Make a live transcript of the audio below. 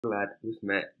Glad we've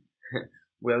met.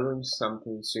 We're learning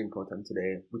something so important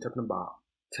today. We're talking about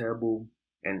turbo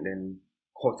and then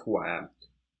hotwire.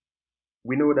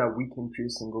 We know that we can create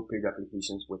single page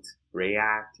applications with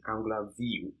React, Angular,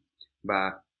 Vue,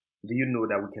 but do you know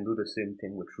that we can do the same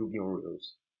thing with Ruby on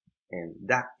Rails? And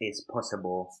that is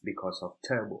possible because of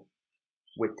turbo.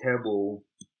 With turbo,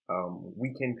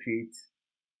 we can create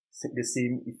the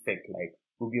same effect like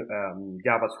Ruby,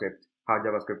 JavaScript, how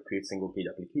JavaScript creates single page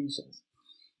applications.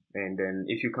 And then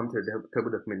if you come to the turbo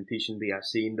documentation, they are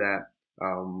saying that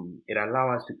it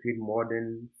allows us to create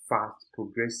modern, fast,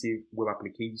 progressive web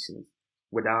applications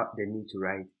without the need to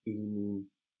write any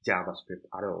JavaScript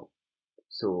at all.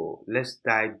 So let's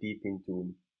dive deep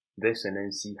into this and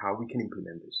then see how we can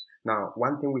implement this. Now,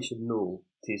 one thing we should know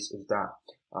is that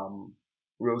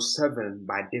Rails 7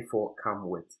 by default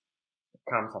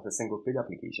comes as a single page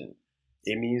application.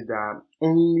 It means that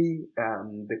only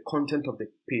the content of the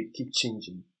page keeps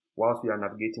changing whilst we are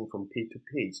navigating from page to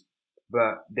page.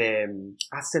 But the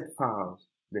asset files,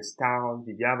 the styles,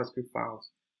 the JavaScript files,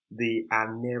 they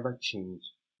are never changed.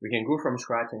 We can go from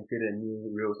scratch and create a new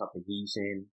Rails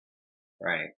application,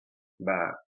 right?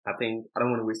 But I think I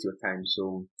don't want to waste your time.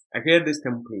 So I created this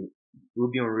template,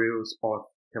 Ruby on Rails auth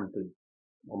template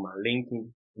on my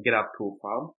LinkedIn, GitHub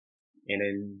profile. And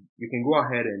then you can go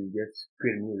ahead and just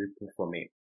create a new repo from it.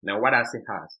 Now, what does it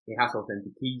has? It has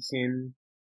authentication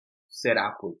set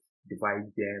up with device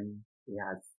gem. It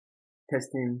has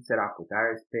testing set up with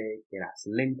RSpec. It has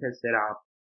linter set up.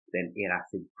 Then it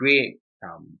has a great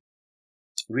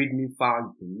README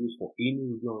file you can use for any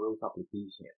Ruby on Rails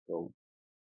application. So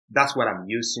that's what I'm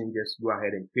using. Just go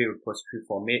ahead and create a repository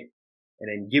from it, and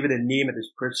then give it a name, a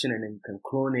description, and then you can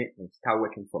clone it and start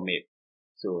working from it.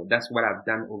 So that's what I've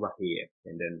done over here.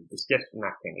 And then it's just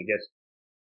nothing. It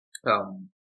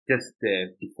just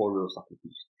the default Rails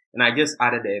application. And I just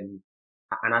added an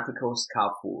article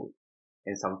scaffold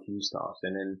and some few stars.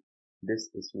 And then this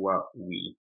is what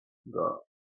we got.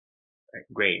 Right,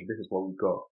 great. This is what we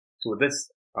got. So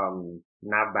this,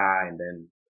 navbar, and then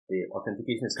the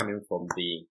authentication is coming from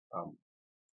the,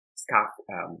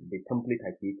 the template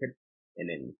I created. And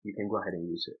then you can go ahead and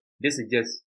use it. This is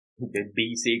just the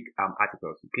basic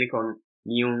articles. You click on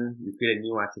new, you create a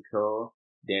new article.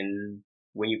 Then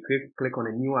when you click on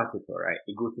a new article, right,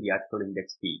 it goes to the article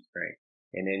index page, right?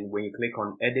 And then when you click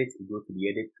on edit, it goes to the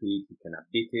edit page. You can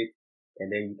update it,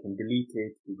 and then you can delete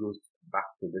it. It goes back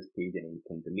to this page, and then you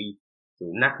can delete.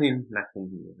 So nothing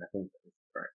new, nothing,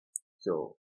 right?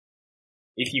 So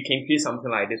if you can create something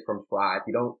like this from scratch,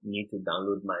 you don't need to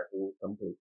download my whole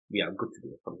template. We are good to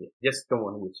do it from here. Just don't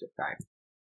want to waste your time.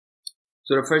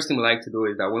 So the first thing we like to do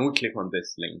is that when we click on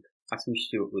this link, as we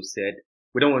said,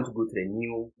 we don't want to go to the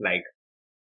new, like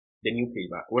the new page,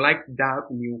 but we like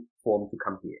that new form to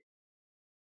come here.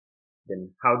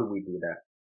 Then how do we do that?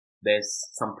 There's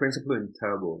some principle in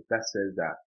Turbo that says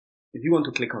that if you want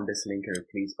to click on this link and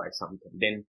replace by something,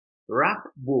 then wrap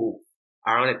both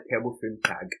around a Turbo frame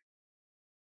tag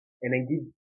and then give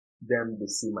them the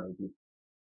same ID.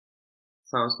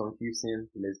 Sounds confusing.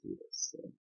 Let's do this.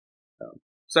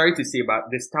 Sorry to say,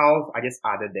 but the styles, I just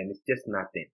added them. It's just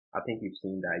nothing. I think you've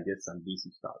seen that, just some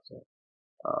basic styles. So,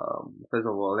 first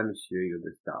of all, let me show you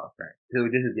the styles, right?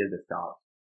 So this is just the styles.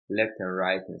 Left and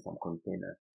right and some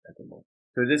containers at the moment.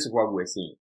 So this is what we're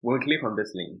seeing. When we click on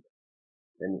this link,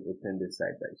 then we open this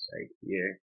side by side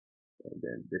here. And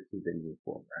then this is the new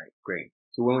form, right? Great.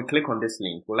 So when we click on this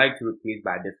link, we like to replace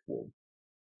by this form.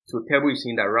 So Turbo is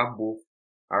saying that wrap both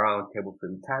around Turbo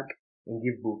frame tag and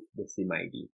give both the same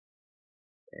ID.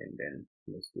 And then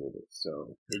let's do this.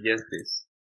 So it's just this.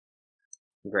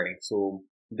 Great. So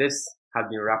this has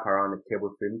been wrapped around the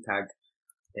Turbo frame tag,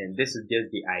 and this is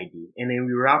just the ID. And then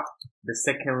we wrap the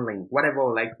second link, whatever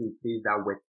we like to replace that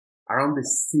with, around the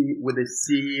C with the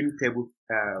same table,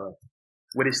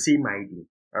 with the same ID,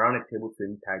 around the Turbo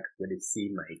frame tag with the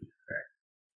same ID, right?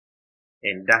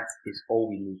 And that is all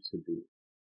we need to do.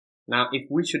 Now,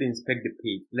 if we should inspect the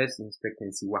page, let's inspect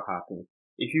and see what happens.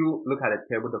 If you look at the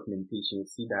Turbo documentation, you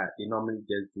see that they normally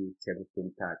just do Turbo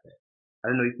frame tag. I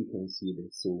don't know if you can see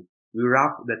this. So we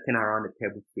wrap the thing around the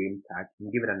Turbo frame tag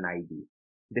and give it an ID.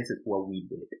 This is what we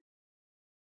did.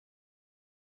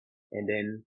 And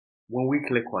then when we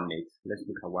click on it, let's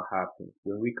look at what happens.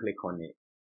 When we click on it,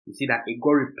 you see that it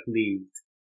got replaced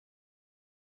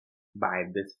by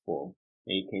this form.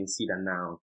 And you can see that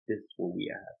now this is what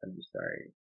we have. I'm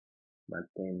sorry. My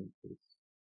thing is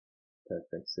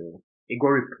perfect. So it got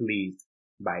replaced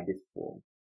by this form.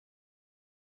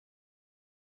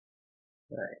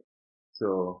 Right.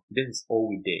 So this is all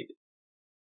we did.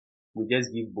 We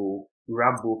just give both,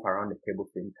 wrap both around the Turbo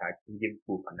frame tag and give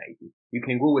both an ID. You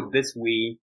can go with this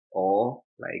way, or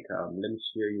like, let me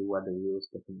show you what the rules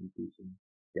documentation,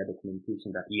 their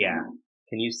documentation that, yeah,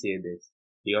 can you say this?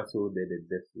 They also did it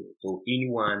this way. So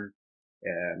anyone,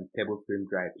 table frame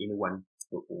drive, anyone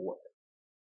will work.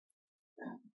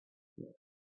 Yeah.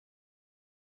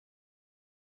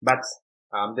 But,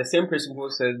 the same principle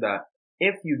says that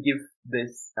if you give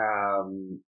this,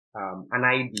 an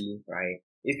ID, right?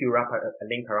 If you wrap a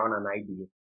link around an ID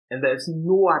and there's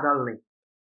no other link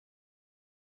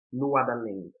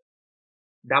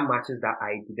that matches that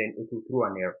ID, then it will throw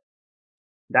an error.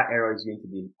 That error is going to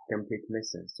be template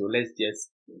missing. So let's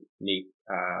just make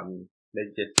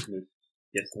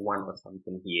just one or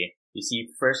something here. You see,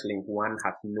 first link one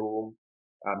has no,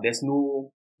 there's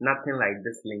nothing like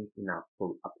this link in our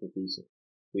application.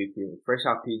 So if you refresh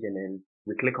our page and then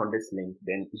we click on this link,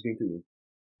 then it's going to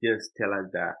just tell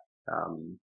us that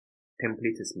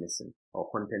template is missing or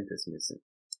content is missing,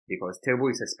 because table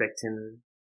is expecting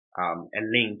a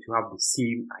link to have the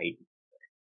same ID.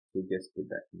 So just put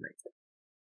that in mind.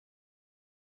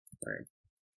 Alright.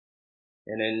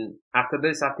 And then after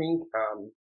this, I think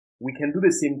we can do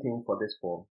the same thing for this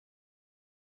form.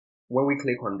 When we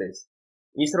click on this,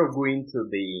 instead of going to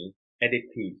the edit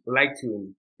page, we like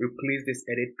to replace this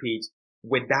edit page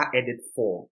with that edit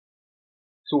form.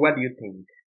 So what do you think?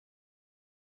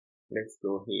 Let's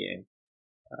go here.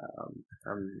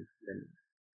 Alright,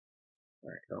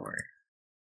 don't worry.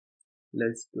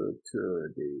 Let's go to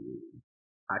the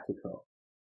article.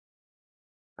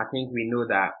 I think we know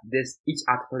that each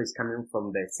article is coming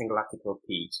from the single article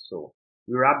page. So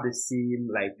we wrap the same,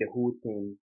 like the whole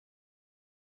thing.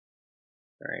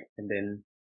 Alright, and then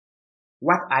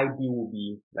what ID will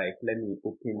be, like, let me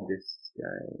open this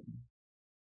guy.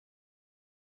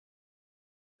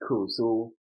 Cool.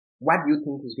 So what do you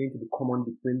think is going to be common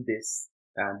between this,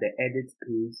 the edit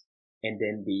page and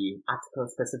then the article,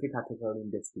 specific article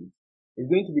in this page? It's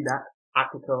going to be that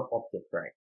article object,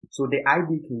 right? So the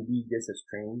ID can be just a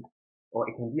string, or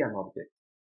it can be an object.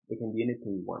 It can be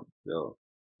anything you want. So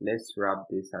let's wrap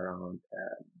this around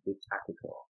this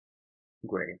article.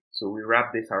 Great. So we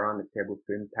wrap this around the table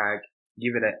frame tag,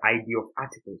 give it an ID of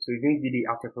article. So it's going to be the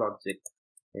article object,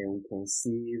 and we can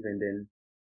save, and then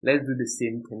let's do the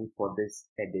same thing for this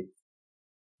edit.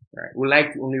 Right. We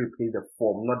like to only replace the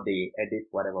form, not the edit,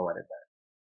 whatever.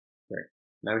 Right.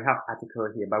 Now we have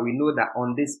article here, but we know that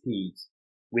on this page,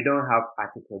 we don't have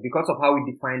article. Because of how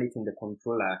we define it in the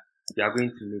controller, we are going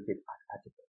to make it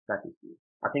article. That is it.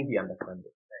 I think we understand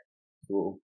it. Right?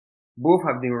 So both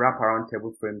have been wrapped around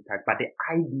table frame tag, but the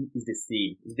ID is the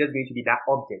same. It's just going to be that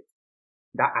object,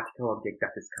 that article object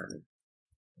that is coming.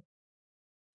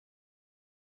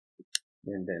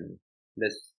 And then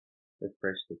let's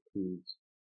refresh the page.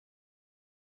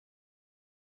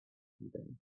 And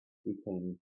then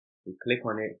we click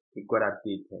on it, it got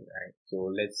updated, right?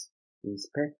 So let's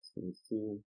inspect and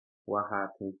see what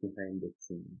happens behind the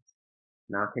scenes.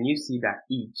 Now, can you see that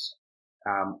each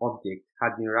object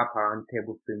has been wrapped around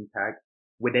table frame tag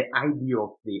with the ID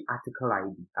of the article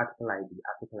ID.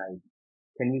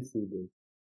 Can you see this?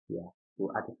 Yeah.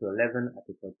 So article 11,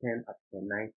 article 10, article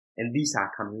 9, and these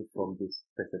are coming from this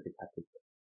specific article,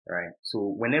 right? So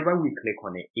whenever we click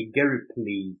on it, it gets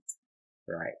replaced,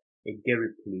 right? It gets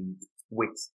replaced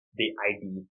with the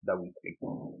ID that we click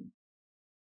on.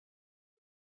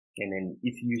 And then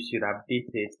if you should update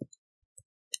it,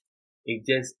 it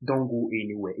just don't go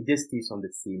anywhere. It just stays on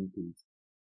the same page,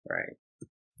 right?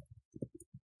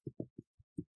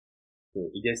 So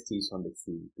it just stays on the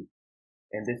same page.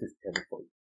 And this is terrible for you.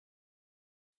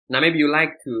 Now maybe you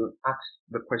like to ask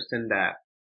the question that,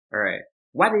 alright,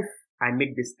 what if I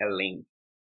make this a link?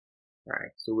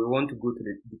 Alright, so we want to go to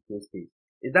the details page.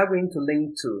 Is that going to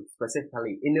link to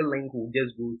specifically any link will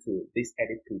just go to this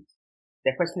edit page?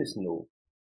 The question is no.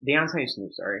 The answer is no,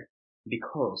 sorry.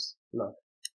 Because, look,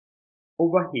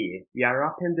 over here, we are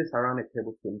wrapping this around a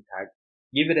table frame tag,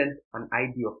 give it an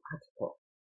ID of article,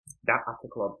 that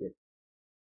article object.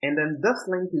 And then this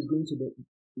link is going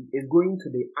to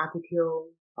the article,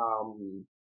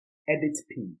 edit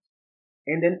page.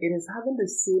 And then it is having the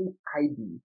same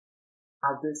ID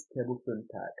as this table frame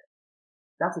tag.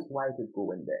 That is why it is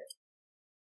going there.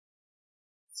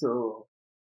 So,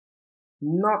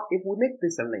 if we make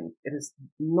this a link, it is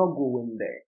not going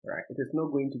there, right? It is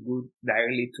not going to go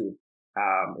directly to,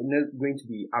 not going to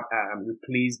be,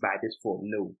 replaced by this form.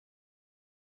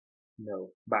 No.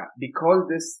 But because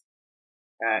this,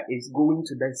 is going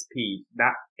to this page,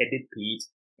 that edit page,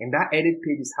 and that edit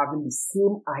page is having the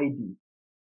same ID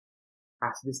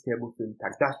as this table frame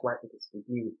tag, that's why it is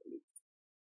being replaced.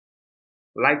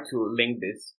 I'd like to link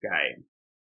this guy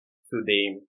to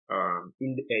the,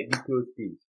 in the details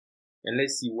page. And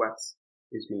let's see what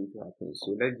is going to happen.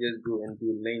 So let's just go and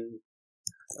do link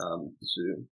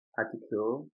to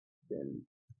article, then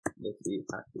let's say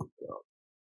article.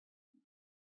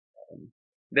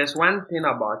 There's one thing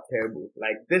about table,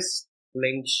 like this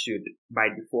link should by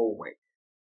default work.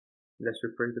 Let's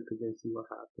refresh the page and see what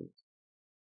happens.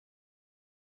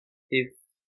 If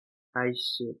I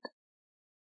should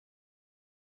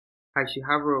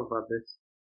hover over this,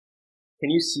 can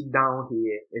you see down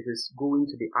here, it is going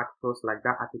to the articles like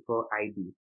that article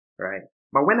ID, right?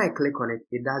 But when I click on it,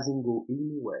 it doesn't go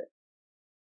anywhere.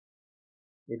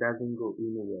 It doesn't go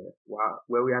anywhere. Wow.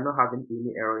 Well, we are not having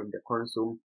any error in the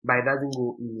console, but it doesn't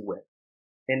go anywhere.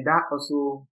 And that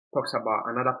also talks about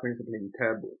another principle in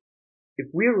table. If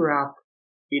we wrap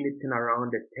anything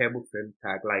around the table frame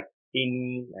tag, like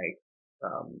any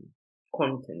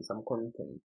content, some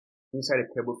content inside the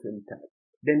table frame tag,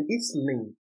 then each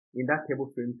link in that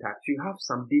table frame tag should have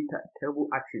some data table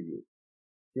attribute.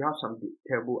 You have some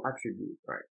table attribute,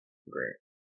 right? Great.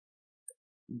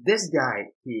 This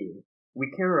guy here, we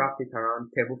can wrap it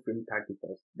around table frame tag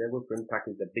because table frame tag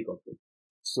is the big of it.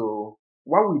 So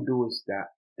what we do is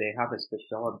that they have a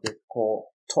special object called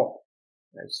top.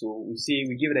 Right? So we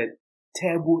give it a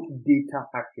table data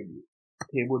attribute,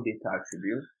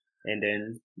 and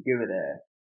then give it a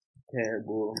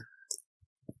table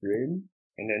frame,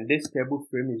 and then this table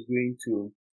frame is going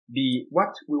to be,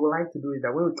 what we would like to do is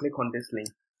that when we click on this link,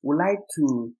 we like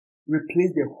to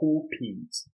replace the whole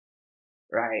page,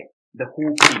 right? The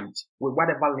whole page with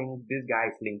whatever link this guy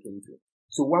is linking to.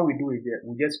 So what we do is that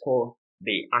we just call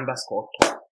the underscore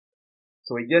top.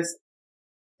 So it just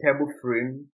table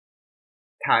frame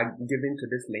tag given to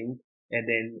this link, and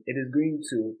then it is going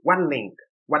to what link,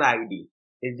 what ID.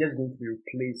 It's just going to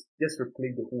replace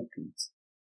the whole page.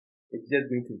 It's just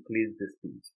going to replace this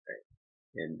page, right?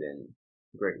 And then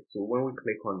great. So when we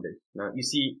click on this, now you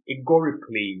see it got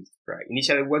replaced, right?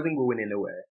 Initially it wasn't going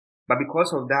anywhere, but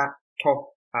because of that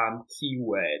top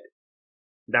keyword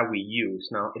that we use,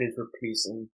 now it is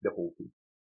replacing the whole page.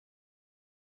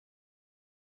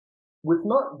 We've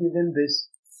not given the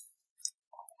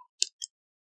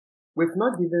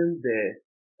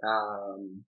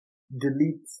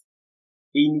delete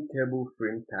any table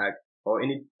frame tag or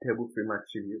any table frame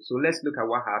attribute. So let's look at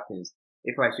what happens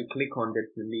if I should click on the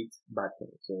delete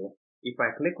button. So if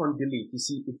I click on delete, you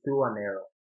see it throws an error.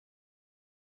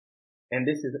 And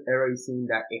this is the error is saying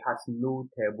that it has no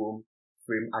table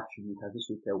frame attribute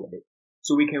associated with it.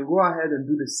 So we can go ahead and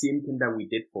do the same thing that we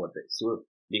did for this. So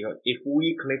if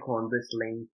we click on this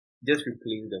link, just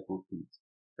replace the whole page,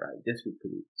 right? Just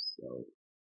replace. So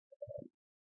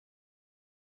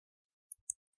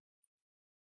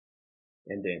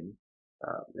and then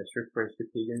let's refresh the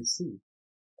page and see.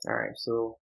 All right,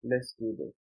 so let's do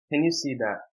this. Can you see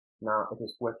that now it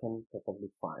is working perfectly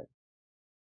fine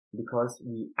because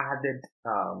we added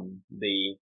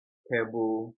the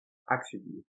table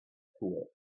attribute to it.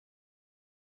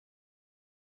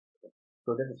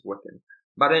 So this is working.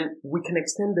 But then we can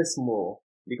extend this more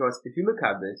because if you look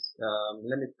at this,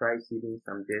 let me try seeding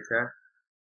some data.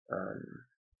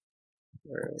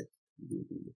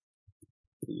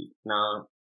 Now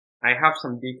I have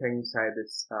some data inside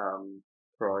this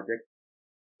project.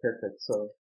 Perfect. So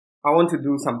I want to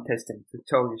do some testing to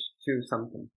show you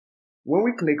something. When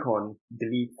we click on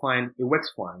delete, fine, it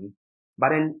works fine. But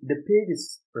then the page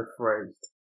is refreshed.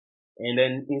 And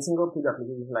then in single page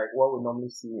applications, like what we normally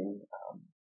see in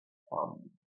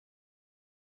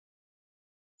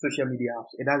social media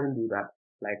apps, it doesn't do that.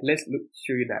 Like let's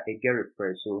show you that it get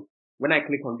refreshed. So when I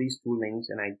click on these two links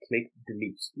and I click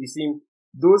delete, you see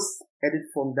those edit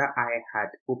forms that I had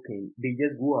opened, they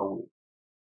just go away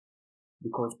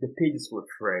because the page is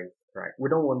refreshed, right? We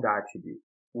don't want that attribute.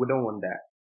 We don't want that.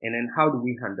 And then how do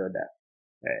we handle that?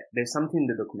 There's something in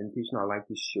the documentation I'd like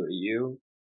to show you.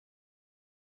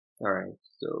 All right,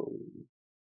 so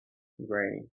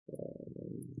great.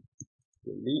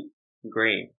 Delete.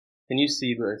 Great. Can you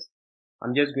see this?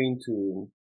 I'm just going to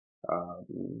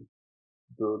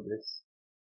do this.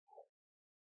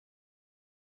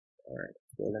 All right,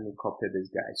 so let me copy this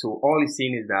guy. So all it's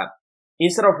saying is that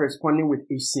instead of responding with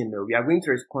HTML, we are going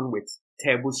to respond with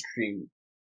table string,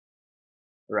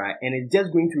 right? And it's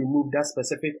just going to remove that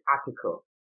specific article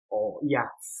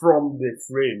from the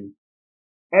frame.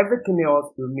 Everything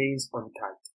else remains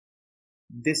untagged.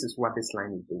 This is what this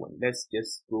line is doing. Let's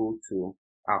just go to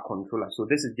our controller. So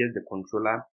this is just the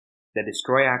controller, the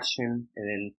destroy action, and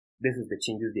then this is the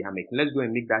changes they are making. Let's go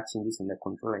and make that changes in the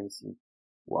controller and see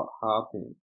what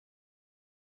happens.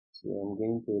 So I'm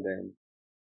going to then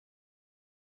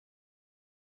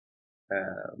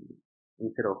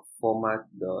instead of format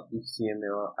the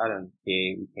HTML, I don't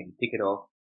care, we can take it off.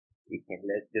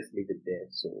 let's just leave it there.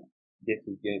 So this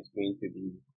is just going to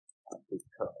be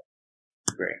article.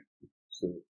 Great. So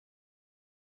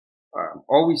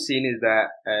all we're saying is that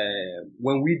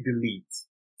when we delete,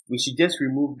 we should just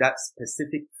remove that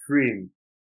specific frame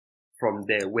from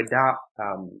there without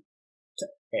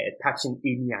touching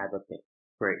any other thing.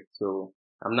 Great. So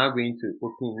I'm now going to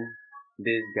open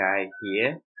this guy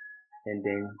here and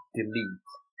then delete.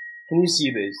 Can you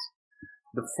see this?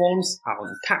 The forms are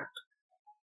untagged.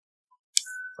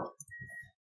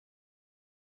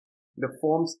 The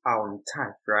forms are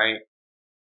untagged, right?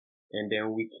 And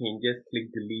then we can just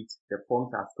click delete. The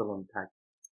forms are still untagged.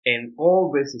 And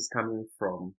all this is coming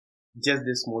from just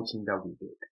this small change that we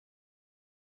did.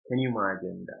 Can you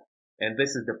imagine that? And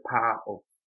this is the power of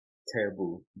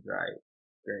table, right?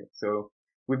 Right. So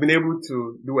we've been able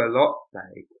to do a lot,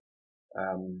 like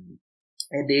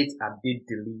edit, update,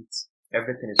 delete.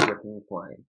 Everything is working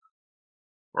fine.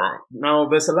 Right. Now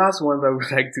there's the last one that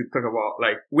we'd like to talk about.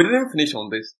 Like, we didn't finish on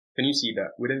this. Can you see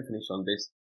that? We didn't finish on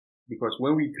this because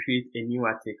when we create a new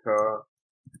article,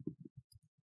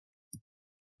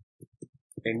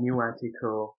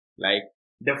 like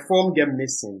the form get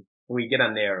missing, we get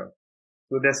an error.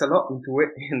 So there's a lot into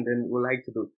it, and then we like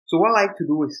to do. So what I like to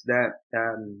do is that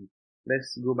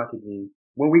let's go back again.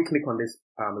 When we click on this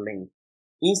link,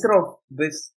 instead of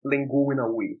this link going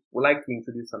away, we like to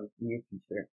introduce some new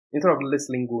feature. Instead of this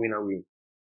link going away,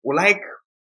 we like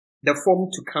the form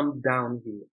to come down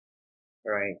here.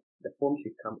 Right? The form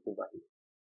should come over here.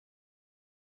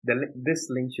 This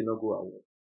link should not go away.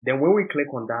 Then when we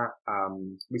click on that,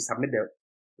 we submit the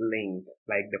link,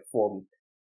 like the form.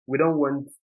 We don't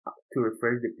want to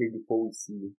refresh the page before we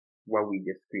see what we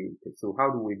just created. So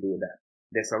how do we do that?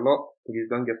 There's a lot. Please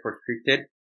don't get frustrated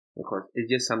because it's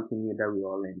just something new that we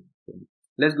all learn. So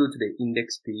let's go to the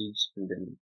index page and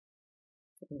then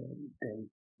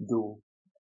do.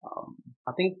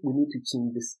 I think we need to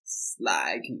change this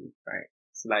slightly, right?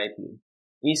 Slightly.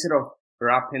 Instead of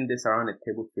wrapping this around a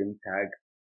table frame tag,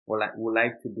 we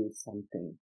like to do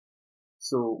something.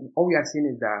 So all we are saying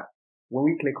is that when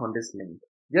we click on this link,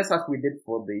 just as we did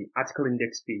for the article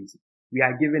index page, we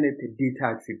are giving it a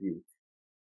data attribute.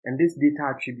 And this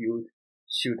data attribute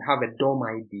should have a DOM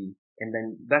ID, and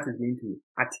then that is going to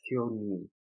article new,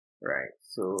 right?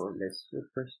 So let's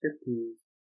refresh the page,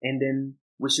 and then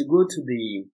we should go to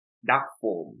that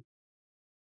form.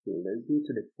 So let's go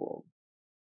to the form.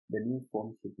 The new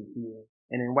form should be here.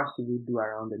 And then what should we do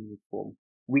around the new form?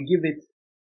 We give it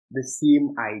the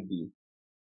same ID.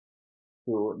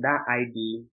 So that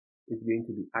ID is going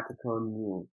to be article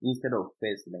new instead of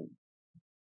first link.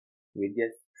 We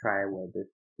just try what this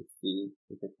to see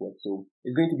if it works. So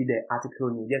it's going to be the article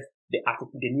new, just the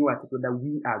new article that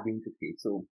we are going to create.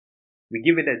 So we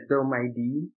give it a DOM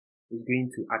ID, it's going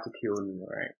to article new,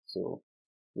 right? So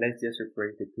let's just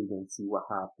refresh the page and see what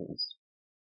happens.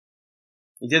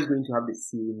 It's just going to have the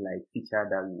same like feature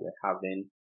that we were having,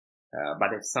 but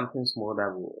there's something small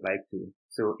that we would like to.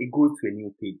 So it goes to a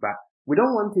new page, but we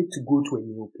don't want it to go to a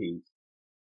new page.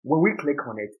 When we click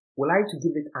on it, we like to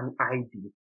give it an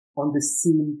ID on the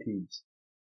same page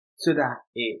so that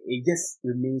it just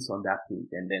remains on that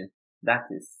page. And then that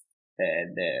is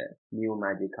the new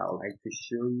magic I would like to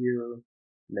show you.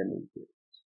 Let me just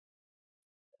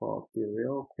copy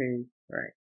real quick.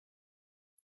 Right.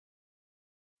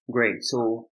 Great.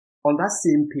 So on that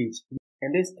same page,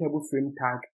 and this table frame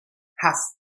tag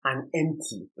has an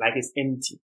empty, like it's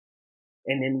empty.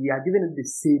 And then we are giving it the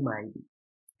same ID.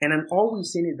 And then all we're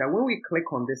saying is that when we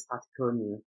click on this article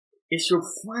new, it should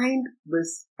find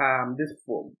this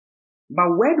form.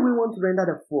 But where do we want to render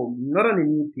the form? Not on a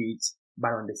new page, but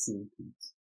on the same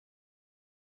page.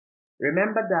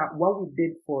 Remember that what we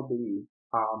did for the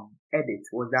edit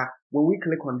was that when we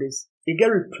click on this, it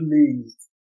gets replaced,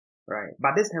 right?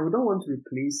 But this time we don't want to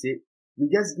replace it. We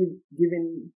just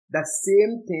giving that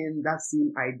same thing, that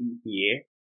same ID here,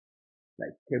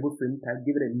 like table frame tag,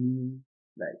 give it a new,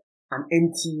 like an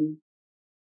empty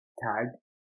tag,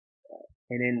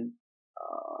 and then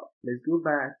let's go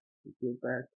back,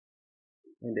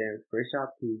 and then refresh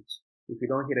our page. If you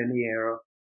don't hit any error,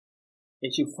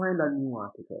 it should find a new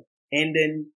article, and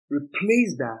then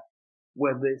replace that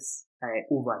with this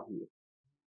over here.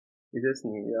 You just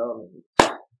need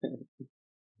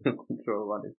control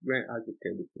what is going as the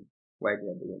table frame. Why they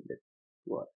are doing this?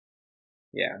 What?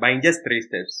 Yeah, but in just 3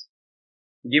 steps.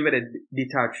 Give it a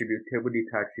data attribute, table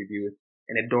data attribute,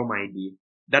 and a DOM ID.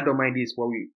 That DOM ID is what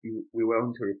we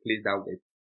want to replace that with.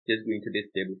 Just going to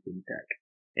this table frame tag.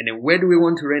 And then where do we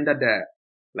want to render that?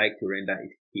 Like to render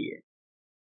it here.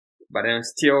 But then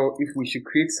still, if we should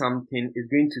create something, it's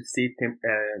going to say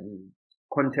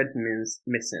content means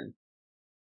missing.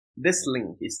 this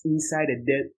link is inside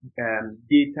the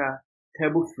data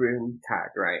table frame tag,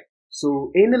 right?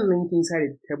 So any link inside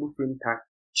the table frame tag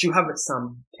should have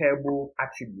some table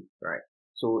attribute, right?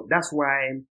 So that's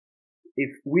why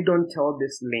if we don't tell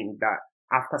this link that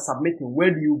after submitting,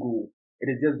 where do you go? It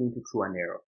is just going to throw an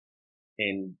error.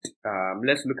 And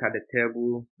let's look at the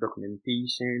table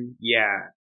documentation.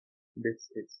 Yeah, this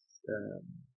is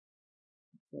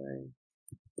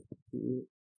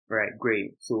right,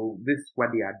 great. So this is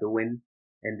what they are doing,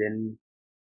 and then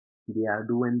they are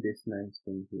doing this nice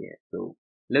thing here. So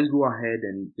let's go ahead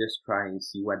and just try and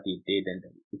see what they did, and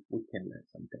then if we can learn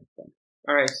something from it.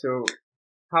 All right, so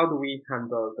how do we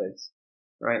handle this?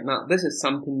 Right now, this is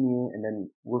something new, and then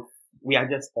we are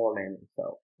just all learning.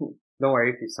 So don't worry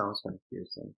if it sounds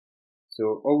confusing.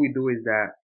 So all we do is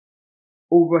that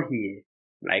over here,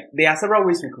 like there are several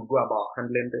ways we could go about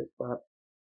handling this, but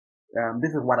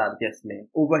this is what I've just learned.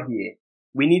 Over here,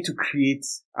 we need to create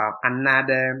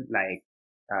another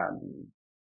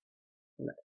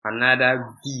another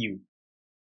view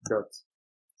dot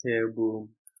table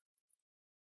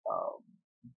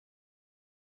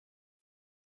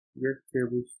just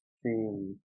table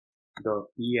stream dot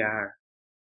er.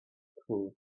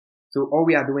 Cool. So all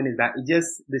we are doing is that it's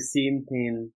just the same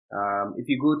thing. If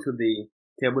you go to the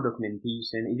table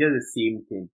documentation, it's just the same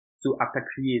thing. So after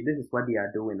create, this is what they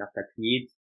are doing. After create,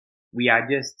 we are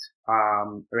just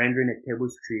rendering a table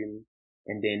stream,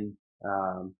 and then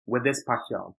with this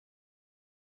partial,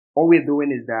 all we're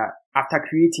doing is that after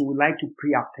creating, we like to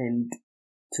pre-append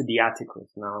to the articles.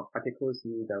 Now, articles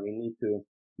means that we need to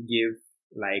give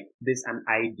like this an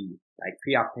ID, like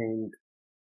pre-append.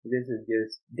 This is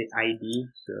just the ID.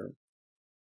 So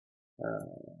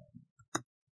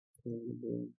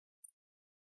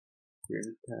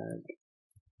tag.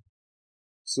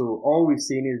 So all we're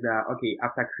saying is that, okay,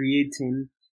 after creating,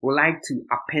 we like to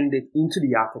append it into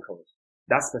the articles.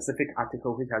 That specific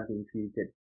article which has been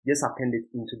created, just append it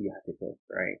into the article,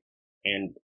 right?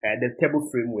 And the table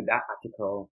frame with that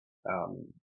article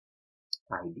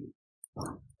ID.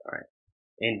 All right.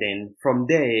 And then from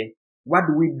there, what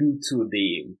do we do to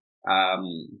the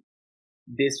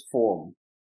this form?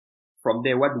 From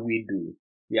there, what do we do?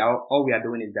 All we are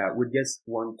doing is that we just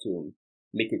want to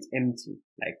make it empty,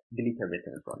 like delete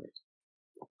everything from it.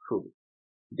 Cool.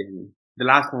 Then the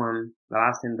last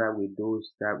thing that we do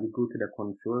is that we go to the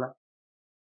controller,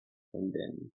 and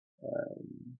then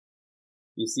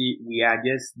you see we are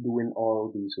just doing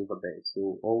all these over there.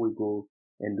 So all we go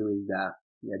and do is that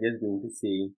we are just going to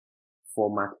say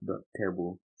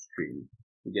format.table string.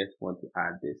 We just want to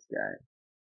add this guy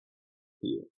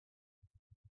here.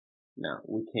 Now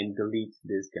we can delete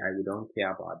this guy. We don't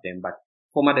care about them, but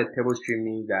format.table string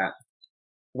means that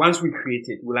once we create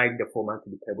it, we like the format to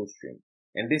be table string.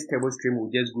 And this table stream will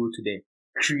just go to the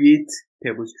create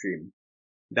table stream.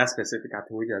 That specific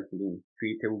article which has been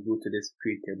created will go to this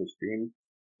create table stream.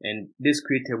 And this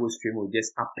create table stream will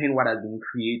just append what has been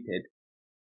created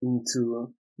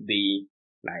into the,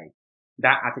 like,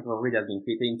 that article which has been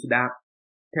created into that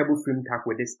table frame tag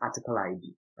with this article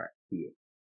ID right here.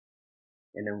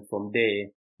 And then from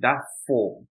there, that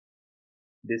form,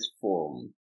 this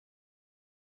form,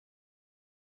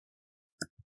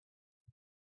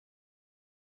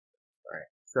 right?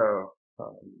 So,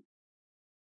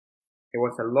 it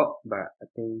was a lot, but I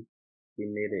think we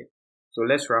made it. So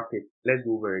let's wrap it. Let's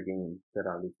go over again so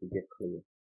that we can get clear.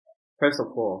 First of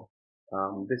all,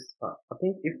 I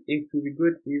think it would be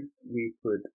good if we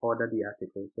could order the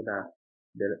article so that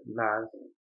the last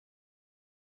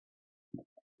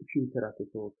future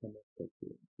article can be.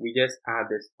 We just add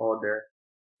this order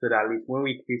so that at least when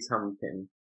we create something,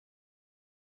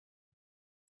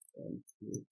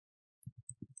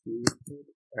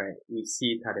 right, we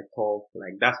see it at the top,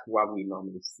 like that's what we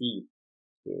normally see.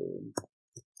 So,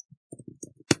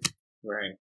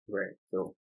 right.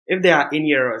 So if there are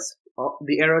any errors,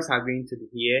 the errors are going to be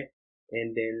here,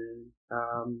 and then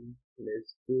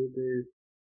let's do this,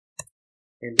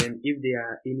 and then if there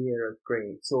are any errors,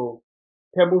 great. So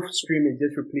table stream is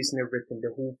just replacing everything,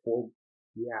 the whole form,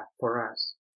 yeah, for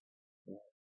us.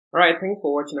 All right, thanks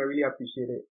for watching. I really appreciate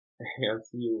it. I'll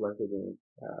see you once again.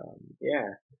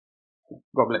 Yeah.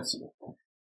 God bless you.